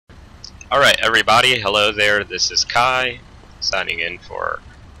Alright everybody, hello there, this is Kai, signing in for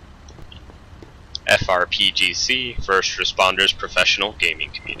FRPGC, First Responders Professional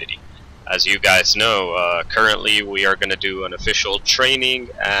Gaming Community. As you guys know, currently we are going to do an official training,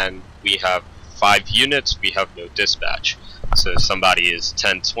 and we have 5 units, we have no dispatch. So somebody is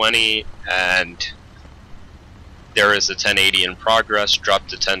 1020, and there is a 1080 in progress, drop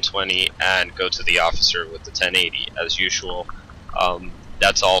to 1020, and go to the officer with the 1080, as usual.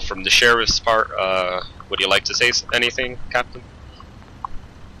 That's all from the sheriff's part. Would you like to say anything, Captain?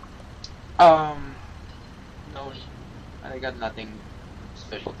 No, I got nothing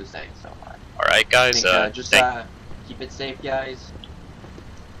special to say, so alright guys, just keep it safe, guys.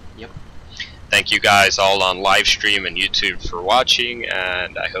 Yep. Thank you guys all on live stream and YouTube for watching,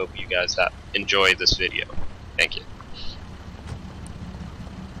 and I hope you guys enjoy this video. Thank you.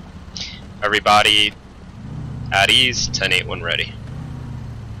 Everybody at ease, 10-8 when ready.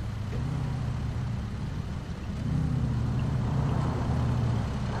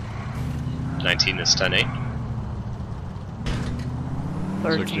 '19 is 10-8.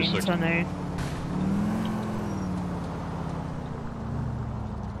 13 is 10-8.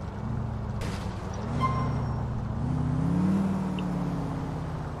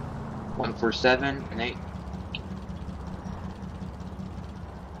 One for 7 and 8.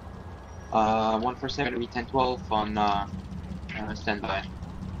 1 for 7 be 10-12 on standby.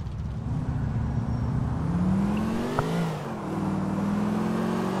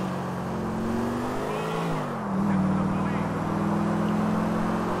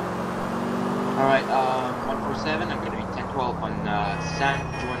 Alright, 1 for 7, I'm gonna be 10-12 on San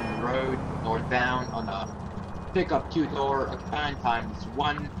Juan Road, northbound on the pickup 2-door, occupying time is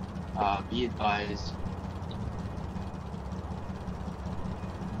 1, be advised.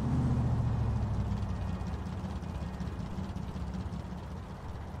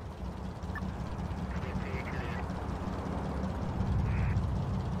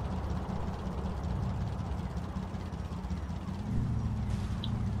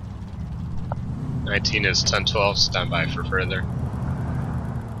 '19 is 10-12, stand by for further.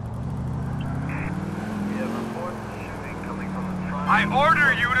 I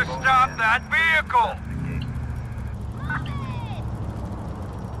order you to stop that vehicle!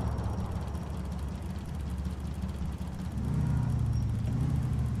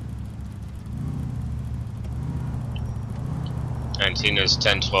 '19 is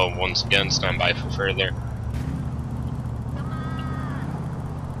 10-12 once again, stand by for further.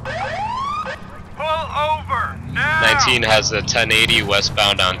 Over now. 19 has a 1080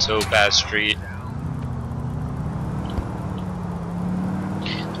 westbound on Topaz Street.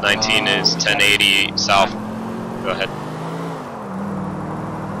 19 is 1080 south. Go ahead.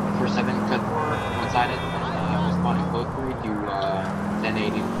 1 for 7 cut one-sided, responding code 3 to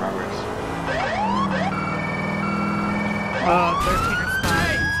 1080 in progress. 13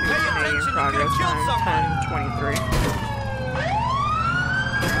 responding to 1080 in progress on 1023.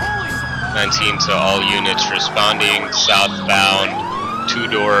 19 to all units responding southbound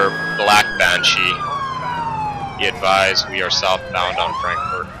 2-door Black Banshee. Be advised, we are southbound on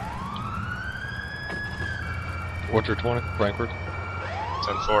Frankfurt. What's your 20? Frankfurt?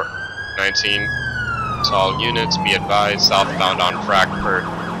 10-4. 19 to all units, be advised, southbound on Frankfurt,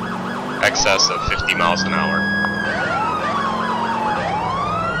 excess of 50 miles an hour.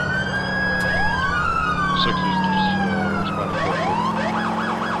 6 is responding.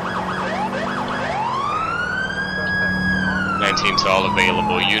 19 to all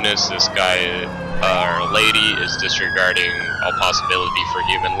available units, this guy or lady is disregarding all possibility for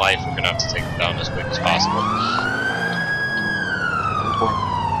human life. We're gonna have to take them down as quick as possible. 10-4.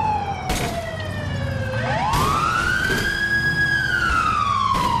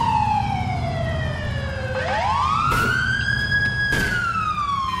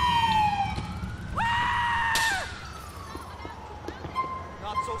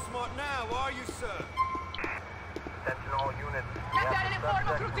 Not so smart now, are you, sir? Attention all units.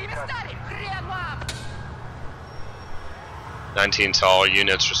 19 to all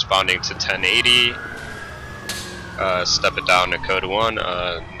units responding to 1080. Step it down to code 1.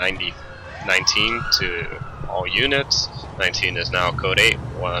 19 to all units. 19 is now code 8.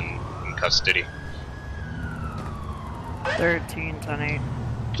 1 in custody. 13, 10-8.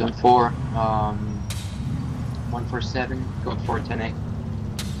 10-4, 1 for 7, code 4, 10-8.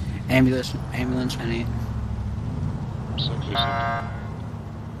 Ambulance 10-8. 6 is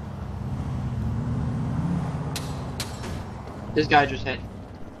This guy just hit.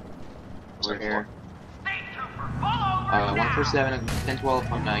 Over here. 1 for 7 and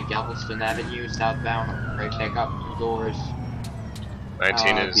 10-12 on Galveston Avenue, southbound, right back up 2 doors.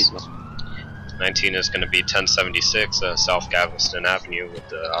 19 is 19 is going to be 1076 South Galveston Avenue with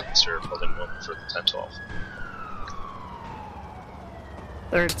the officer pulling over for the 1012.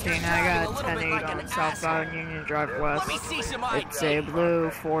 13, I got 10-8 on southbound Union Drive West. It's a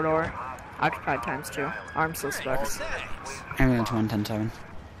blue 4-door, occupied ×2, armed suspects. Ambulance 1, 10-7.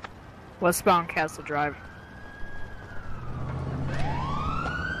 Westbound Castle Drive.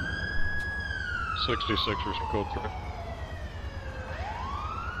 66 for some code 3.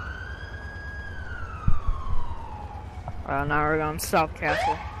 Now we're going South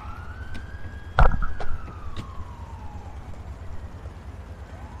Castle.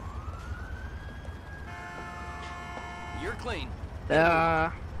 You're clean.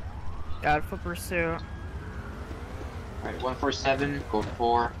 Got for pursuit. Alright, 147, code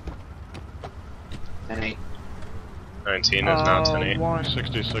 4. 10-8. 19 is now 10-8. 1.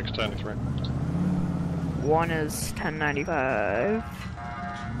 66, 10-3. 1 is 1095.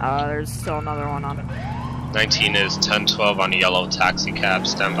 There's still another one on it. 19 is 1012 on a yellow taxi cab.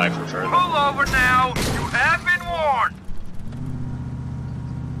 Stand by for further. Pull over now. You have been warned.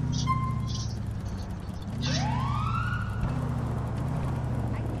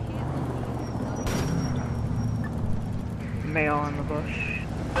 Male in the bush.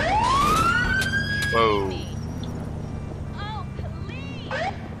 Whoa.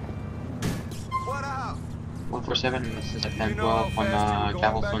 What up? 147, this is at 1012 on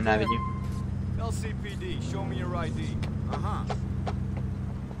Galveston Avenue. LCPD, show me your ID. Uh-huh.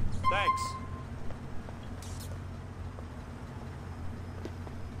 Thanks.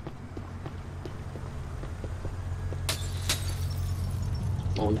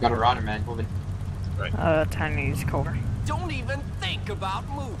 Well, we've got a runner, man. Move it. 10 needs cover. Don't even think about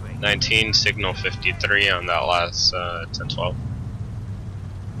moving. 19 signal 53 on that last 1012.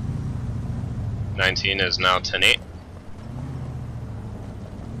 19 is now 10-8.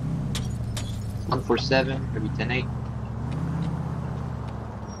 147, maybe 10-8.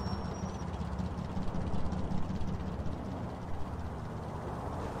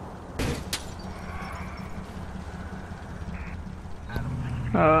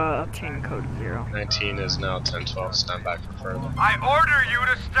 Team code 0. 19 is now 1012. Stand by for further. I order you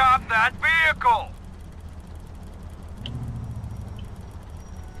to stop that vehicle.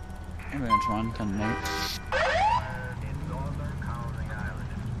 Ambulance 1, 10-8.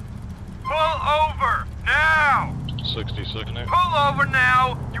 Pull over now. 66, 8. Pull over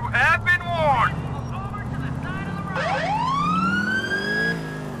now. You have been warned.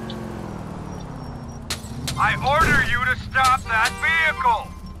 I order you to stop that vehicle.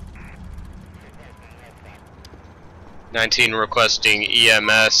 19 requesting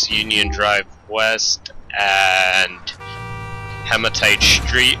EMS Union Drive West and Hematite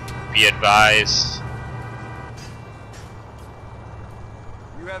Street. Be advised.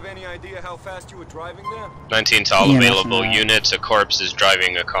 You have any idea how fast you were driving there? 19 to all EMS available now. units. A corpse is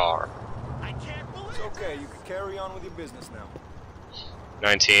driving a car. It's okay. You can carry on with your business now.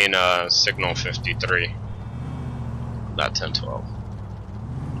 19 signal 53. Not 1012.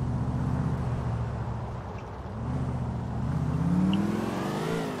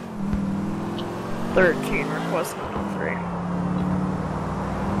 Request 103.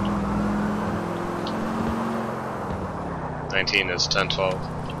 19 is 1012.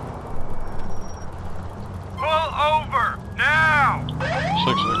 Pull over now.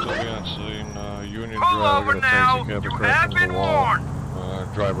 66 will be on scene. Union Pull Drive, over got a now. taxi cab You that have crashed into been the wall.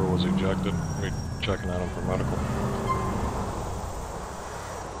 warned. Driver was ejected. We're checking on him for medical.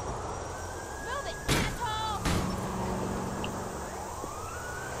 Move it, asshole!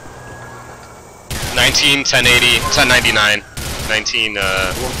 19 1080 1099. 19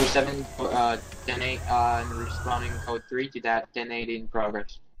 147, 10-8, responding code 3 to that 10-8 in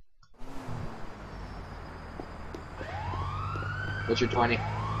progress. What's your 20?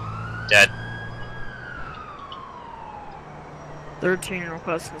 dead. 13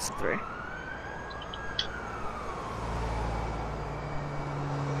 request is 3.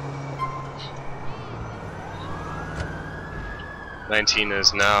 Nineteen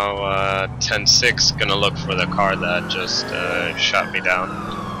is now 10-6. Gonna look for the car that just shot me down.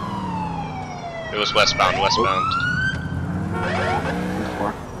 It was westbound. 4.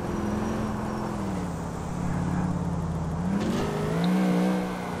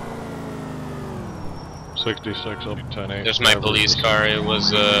 66 will be 10-8. There's my police car. It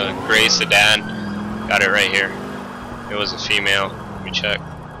was a gray sedan. Got it right here. It was a female. Let me check.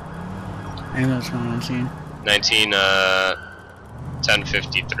 Ambulance 1 on scene. 19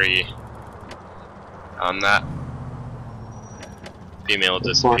 1053 on that. Female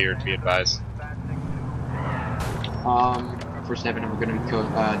disappeared, be advised. 147, we're gonna be code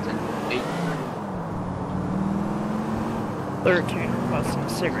 10-8. 13 requesting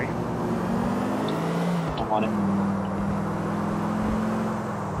Sigrid. I'm on it.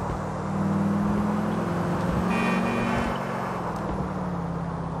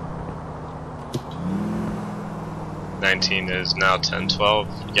 '19 is now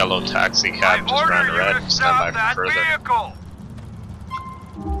 1012. Yellow taxi cab just ran red. Stand by for further. Vehicle.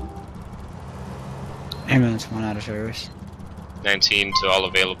 Ambulance 1 out of service. 19 to all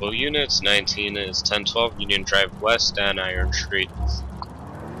available units. 19 is 1012 Union Drive West and Iron Street.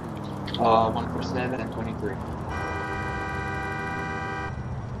 147 and 23.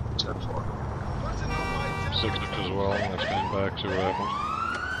 10-4. 6 as well. I stand back, see what happens.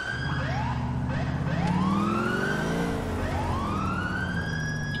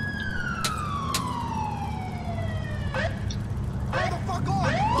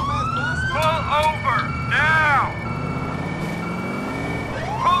 Pull over now.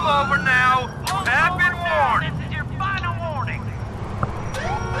 Pull over now. Have been warned. This is your final warning.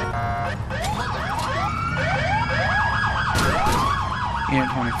 Unit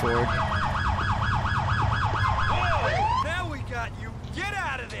 24. Whoa! Now we got you. Get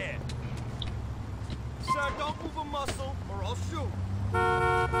out of there. Sir, don't move a muscle or I'll shoot.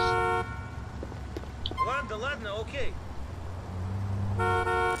 Ладно, ладно, okay.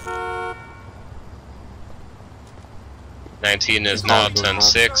 19 is now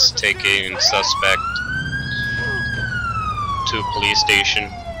 10-6, taking suspect to police station.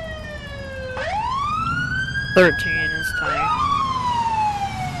 13 is tying.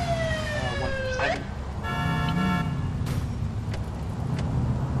 147.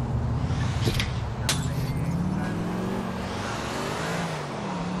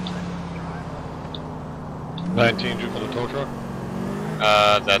 $19 due for the tow truck.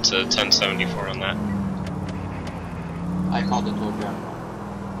 That's a 1074 on that. I called the tow truck.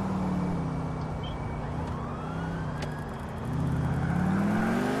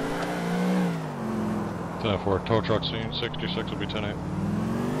 For tow truck scene, 66 will be 10-8.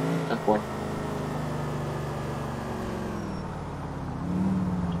 10-4.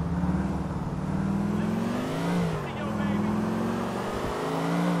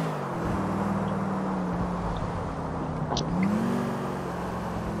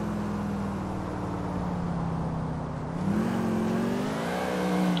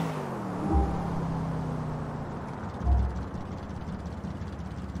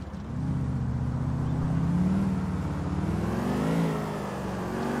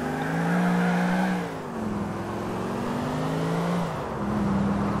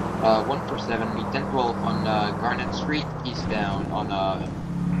 .147, meet 1012 on Garnet Street, eastbound on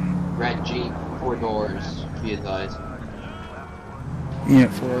Red Jeep, 4 doors, be advised.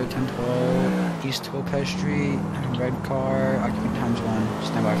 Unit 4, 1012, East Topaz Street, red car, occupant times 1,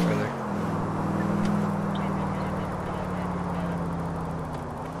 stand by further.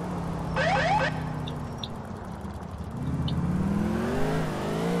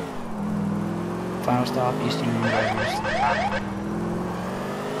 Final stop, East Union Drive East.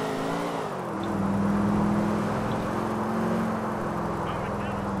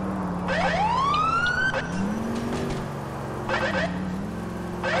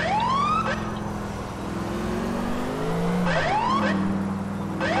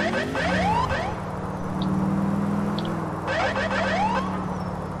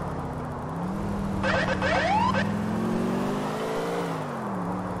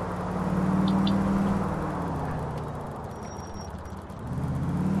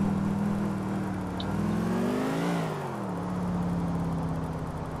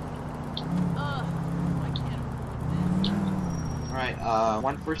 Alright,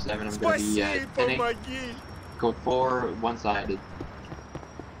 147, I'm gonna be 10-8, code 4, one-sided.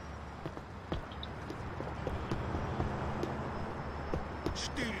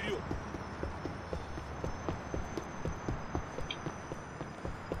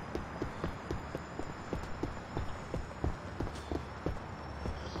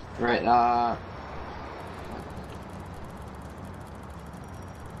 Right, I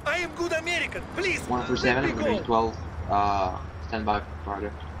am good American, please. 147, I'm gonna be 12, stand by for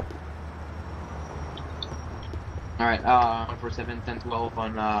Carter. Alright, 147, 1012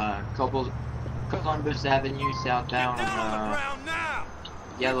 on, Columbus Avenue, southbound,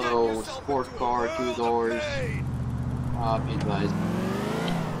 yellow sport car, 2 doors, be advised.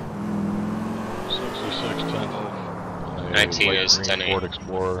 66 10 19 is 10-8. Ford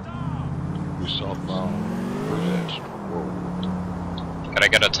Explorer, we southbound, Bridge Road. Could I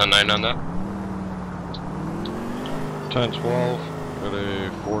get a 10-9 on that? 1012, got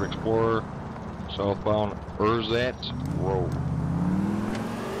a Ford Explorer, southbound, Erzat Road.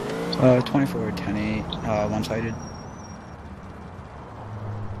 24, 10-8, one-sided.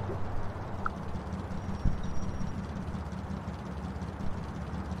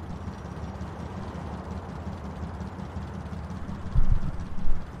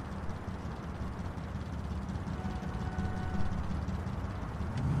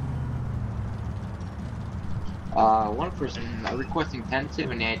 One person requesting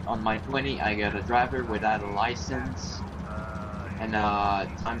 1078 on my 20. I got a driver without a license. And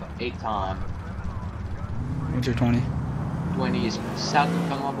time 8 time. What's your 20? 20 is south of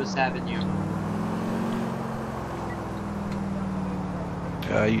Columbus Avenue.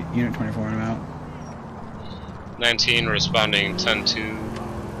 Unit 24 and I'm out. 19 responding 10-2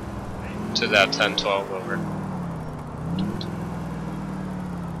 to that 10-12 over.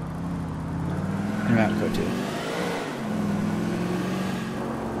 I'm out, go to.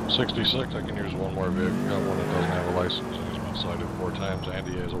 66, I can use one more vehicle. Got one that doesn't have a license and he's been cited 4 times and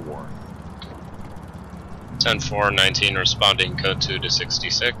he has a warrant. 10-4, 19 responding code 2 to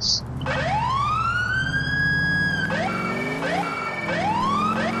 66.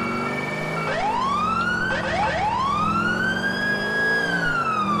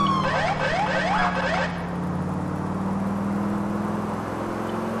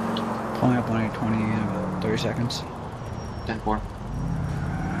 Pulling up 120 in about 30 seconds. 10-4.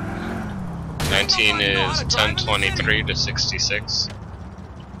 19 is 10-23 to 66.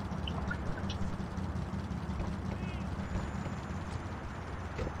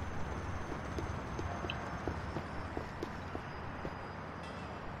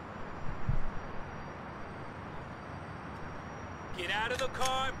 Get out of the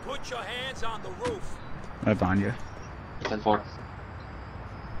car and put your hands on the roof. Right behind you. 10-4.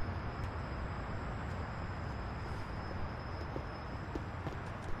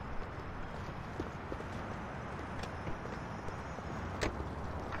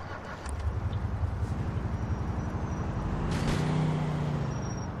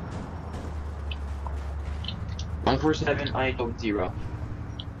 One 47, I told 0.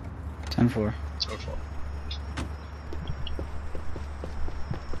 10-4. 10-4.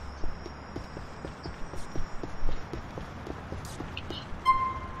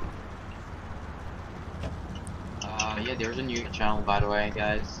 Yeah, there's a new channel, by the way,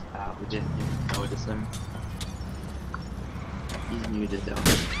 guys. We didn't even notice him. He's muted though.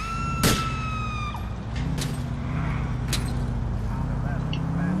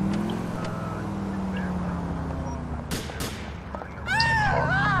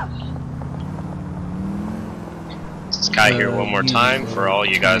 Sky here one more time for all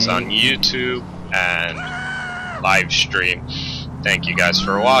you guys on YouTube and live stream. Thank you guys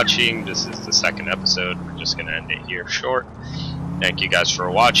for watching. This is the second episode. We're just gonna end it here short. Thank you guys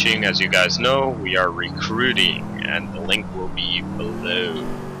for watching. As you guys know, we are recruiting and the link will be below.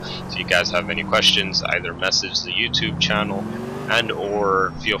 If you guys have any questions, either message the YouTube channel and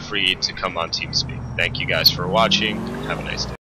or feel free to come on TeamSpeak. Thank you guys for watching. Have a nice day.